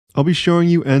I'll be showing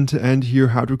you end to end here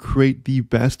how to create the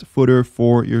best footer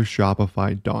for your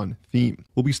Shopify Dawn theme.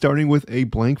 We'll be starting with a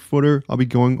blank footer. I'll be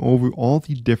going over all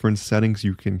the different settings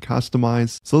you can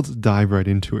customize. So let's dive right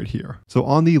into it here. So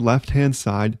on the left-hand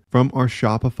side from our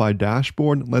Shopify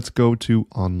dashboard, let's go to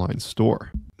Online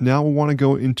Store. Now we'll want to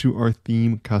go into our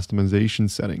theme customization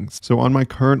settings. So on my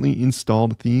currently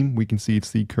installed theme, we can see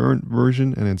it's the current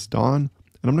version and it's Dawn.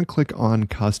 And I'm going to click on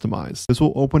Customize. This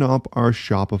will open up our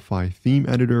Shopify theme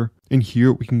editor. And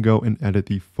here we can go and edit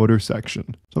the footer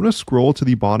section. So I'm going to scroll to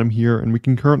the bottom here and we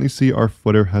can currently see our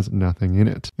footer has nothing in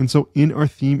it. And so in our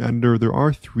theme editor, there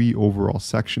are 3 overall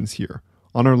sections here.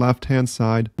 On our left-hand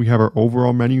side, we have our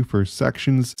overall menu for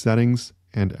sections, settings,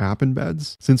 and app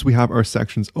embeds. Since we have our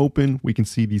sections open, we can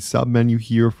see the sub-menu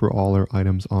here for all our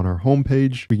items on our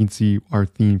homepage. We can see our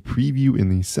theme preview in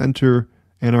the center,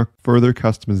 and our further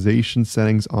customization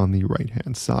settings on the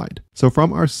right-hand side. So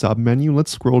from our sub-menu, let's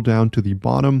scroll down to the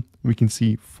bottom. We can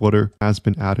see footer has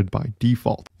been added by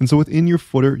default. And so within your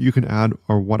footer, you can add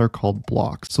what are called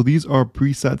blocks. So these are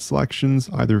preset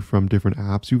selections, either from different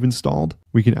apps you've installed.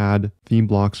 We can add theme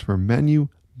blocks for menu,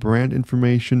 brand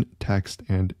information, text,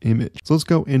 and image. So let's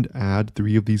go and add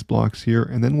 3 of these blocks here,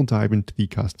 and then we'll dive into the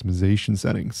customization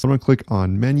settings. So I'm gonna click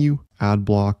on menu, add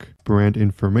block, brand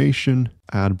information,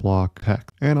 add block, text.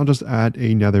 And I'll just add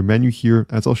another menu here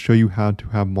as I'll show you how to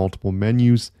have multiple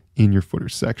menus in your footer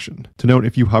section. To note,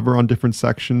 if you hover on different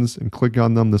sections and click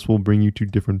on them, this will bring you to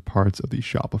different parts of the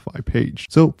Shopify page.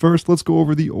 So first, let's go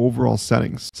over the overall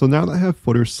settings. So now that I have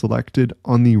footer selected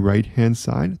on the right-hand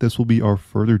side, this will be our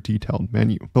further detailed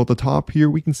menu. So at the top here,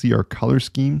 we can see our color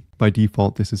scheme. By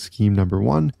default, this is scheme number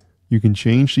 1. You can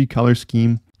change the color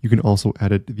scheme. You can also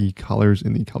edit the colors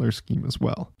in the color scheme as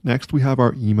well. Next, we have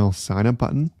our email sign up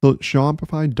button. So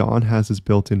Shopify Dawn has this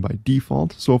built in by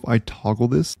default. So if I toggle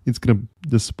this, it's going to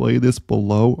display this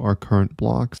below our current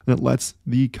blocks, and it lets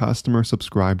the customer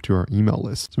subscribe to our email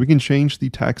list. So we can change the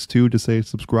text to say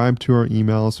subscribe to our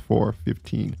emails for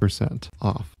 15%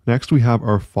 off. Next, we have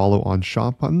our follow on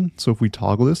shop button. So if we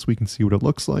toggle this, we can see what it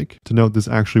looks like. To note, this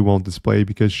actually won't display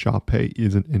because Shop Pay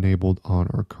isn't enabled on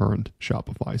our current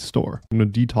Shopify store. I'm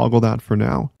going to detoggle that for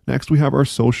now. Next, we have our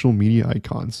social media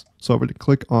icons. So if I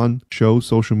click on show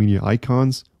social media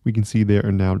icons, we can see they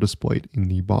are now displayed in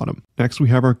the bottom. Next, we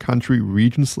have our country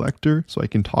region selector. So I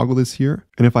can toggle this here.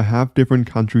 And if I have different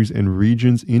countries and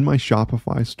regions in my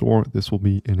Shopify store, this will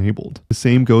be enabled. The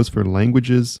same goes for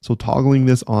languages. So toggling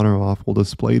this on or off will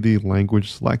display the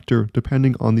language selector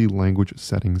depending on the language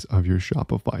settings of your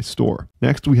Shopify store.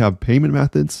 Next, we have payment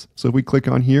methods. So if we click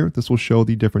on here, this will show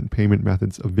the different payment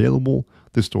methods available.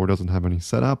 This store doesn't have any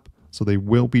set up, so they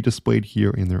will be displayed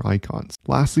here in their icons.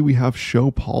 Lastly, we have show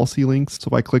policy links. So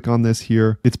if I click on this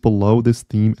here, it's below this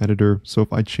theme editor. So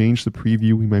if I change the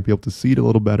preview, we might be able to see it a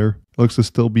little better. It looks to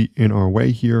still be in our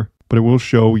way here, but it will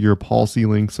show your policy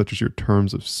links such as your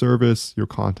terms of service, your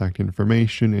contact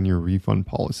information, and your refund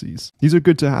policies. These are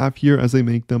good to have here as they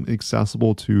make them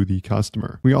accessible to the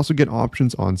customer. We also get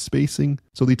options on spacing.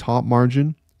 So the top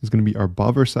margin is going to be our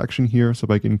buffer section here. So if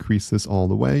I can increase this all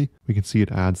the way, we can see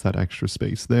it adds that extra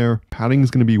space there. Padding is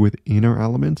going to be within our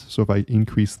element. So if I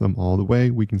increase them all the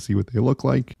way, we can see what they look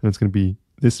like. And it's going to be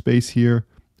this space here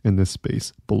and this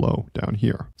space below down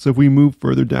here. So if we move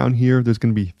further down here, there's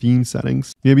going to be theme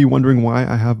settings. You may be wondering why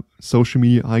I have social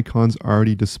media icons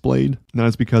already displayed. And that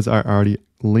is because I already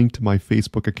linked my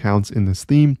Facebook accounts in this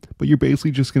theme, but you're basically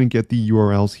just going to get the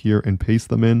URLs here and paste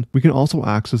them in. We can also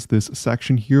access this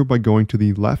section here by going to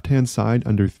the left-hand side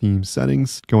under theme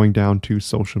settings, going down to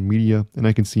social media, and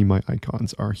I can see my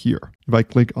icons are here. If I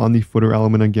click on the footer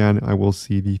element again, I will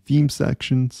see the theme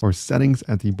sections or settings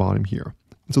at the bottom here.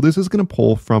 So this is going to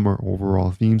pull from our overall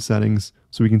theme settings.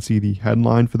 So we can see the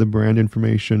headline for the brand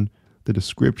information, the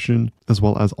description, as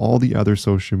well as all the other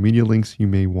social media links you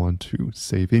may want to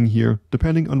save in here,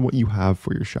 depending on what you have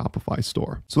for your Shopify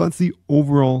store. So that's the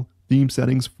overall theme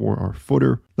settings for our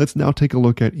footer. Let's now take a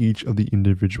look at each of the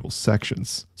individual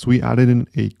sections. So we added in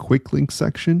a quick link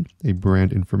section, a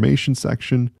brand information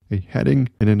section, a heading,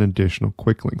 and an additional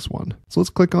quick links one. So let's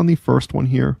click on the first one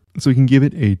here. So we can give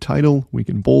it a title, we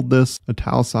can bold this,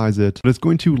 italicize it, but it's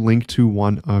going to link to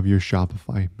one of your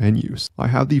Shopify menus. I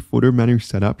have the footer menu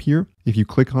set up here. If you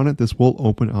click on it, this will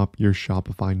open up your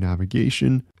Shopify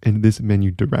navigation and this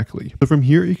menu directly. So from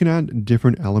here, you can add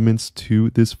different elements to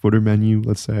this footer menu.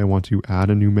 Let's say I want to add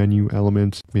a new menu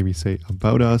element, maybe say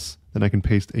about us, then I can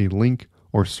paste a link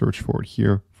or search for it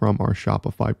here from our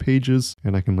Shopify pages,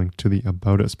 and I can link to the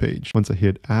About Us page. Once I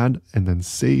hit add and then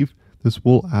save, this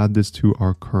will add this to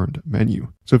our current menu.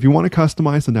 So if you want to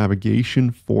customize the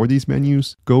navigation for these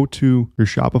menus, go to your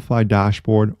Shopify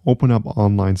dashboard, open up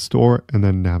Online Store, and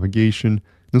then Navigation.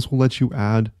 This will let you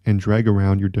add and drag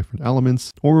around your different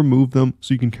elements or remove them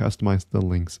so you can customize the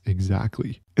links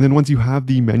exactly. And then once you have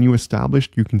the menu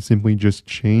established, you can simply just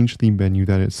change the menu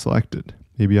that is selected.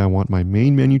 Maybe I want my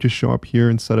main menu to show up here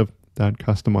instead of that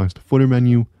customized footer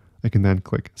menu. I can then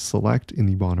click select in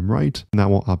the bottom right, and that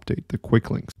will update the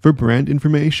quick links. For brand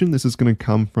information, this is going to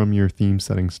come from your theme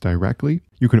settings directly.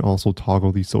 You can also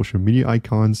toggle the social media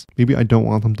icons. Maybe I don't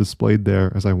want them displayed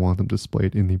there as I want them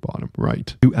displayed in the bottom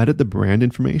right. To edit the brand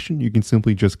information, you can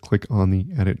simply just click on the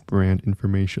edit brand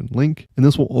information link, and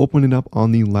this will open it up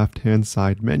on the left-hand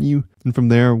side menu. And from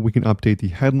there, we can update the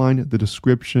headline, the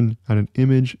description, add an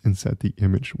image, and set the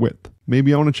image width.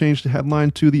 Maybe I want to change the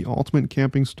headline to the ultimate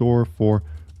camping store for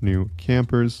new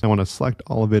campers. I want to select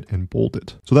all of it and bold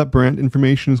it. So that brand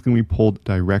information is going to be pulled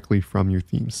directly from your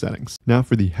theme settings. Now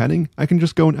for the heading, I can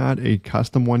just go and add a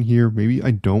custom one here. Maybe I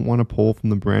don't want to pull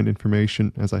from the brand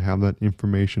information as I have that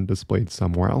information displayed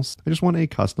somewhere else. I just want a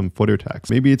custom footer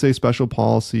text. Maybe it's a special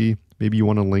policy. Maybe you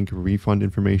want to link refund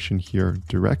information here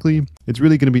directly. It's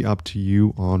really going to be up to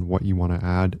you on what you want to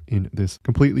add in this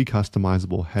completely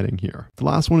customizable heading here. The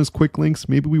last one is quick links.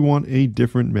 Maybe we want a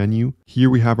different menu. Here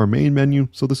we have our main menu,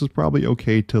 so this is probably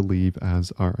okay to leave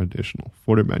as our additional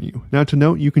footer menu. Now to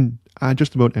note, you can add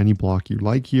just about any block you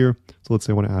like here. So let's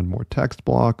say I want to add more text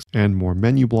blocks and more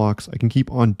menu blocks. I can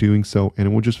keep on doing so and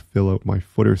it will just fill out my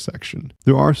footer section.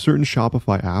 There are certain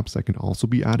Shopify apps that can also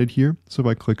be added here. So if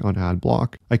I click on add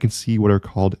block, I can see what are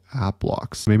called app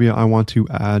blocks. Maybe I want to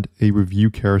add a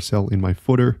review carousel in my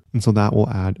footer. And so that will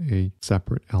add a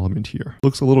separate element here.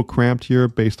 Looks a little cramped here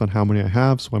based on how many I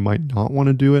have, so I might not want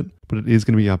to do it, but it is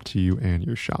going to be up to you and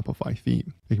your Shopify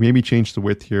theme. I can maybe change the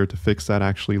width here to fix that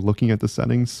actually looking at the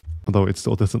settings, although it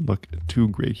still doesn't look too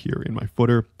great here in my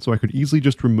footer. So I could easily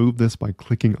just remove this by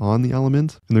clicking on the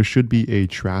element, and there should be a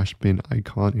trash bin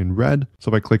icon in red.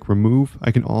 So if I click remove,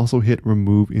 I can also hit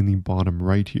remove in the bottom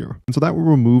right here. And so that will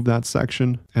remove that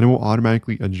section and it will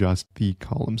automatically adjust the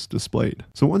columns displayed.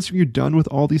 So once you're done with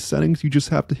all these settings, you just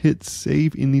have to hit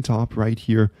save in the top right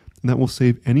here, and that will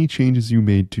save any changes you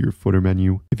made to your footer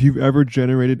menu. If you've ever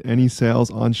generated any sales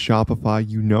on Shopify,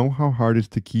 you know how hard it is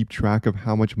to keep track of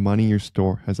how much money your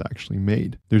store has actually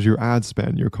made. There's your ad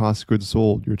spend, your cost of goods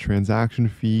sold, your transaction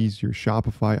fees, your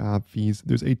Shopify app fees.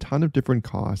 There's a ton of different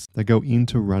costs that go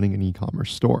into running an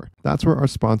e-commerce store. That's where our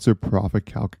sponsor Profit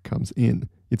Calc comes in.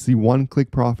 It's the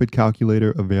one-click profit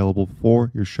calculator available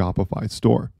for your Shopify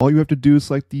store. All you have to do is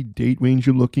select the date range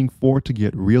you're looking for to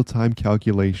get real-time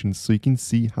calculations so you can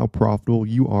see how profitable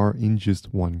you are in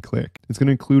just one click. It's going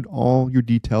to include all your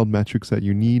detailed metrics that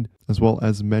you need, as well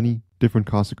as many different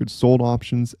cost of goods sold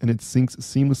options, and it syncs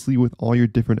seamlessly with all your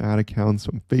different ad accounts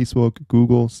from Facebook,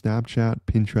 Google, Snapchat,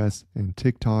 Pinterest, and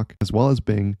TikTok, as well as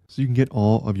Bing, so you can get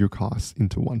all of your costs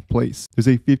into one place. There's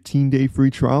a 15-day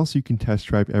free trial so you can test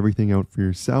drive everything out for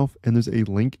yourself, and there's a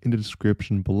link in the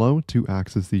description below to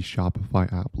access the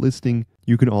Shopify app listing.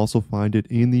 You can also find it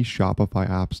in the Shopify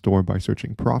App Store by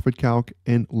searching Profit Calc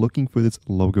and looking for this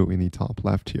logo in the top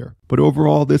left here. But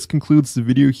overall, this concludes the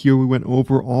video here. We went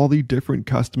over all the different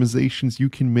customizations you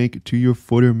can make to your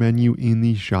footer menu in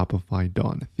the Shopify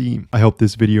Dawn theme. I hope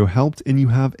this video helped and you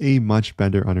have a much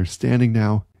better understanding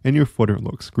now, and your footer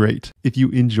looks great. If you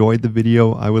enjoyed the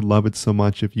video, I would love it so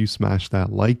much if you smash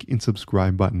that like and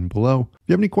subscribe button below. If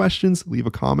you have any questions, leave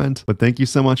a comment. But thank you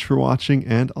so much for watching,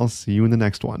 and I'll see you in the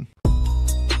next one.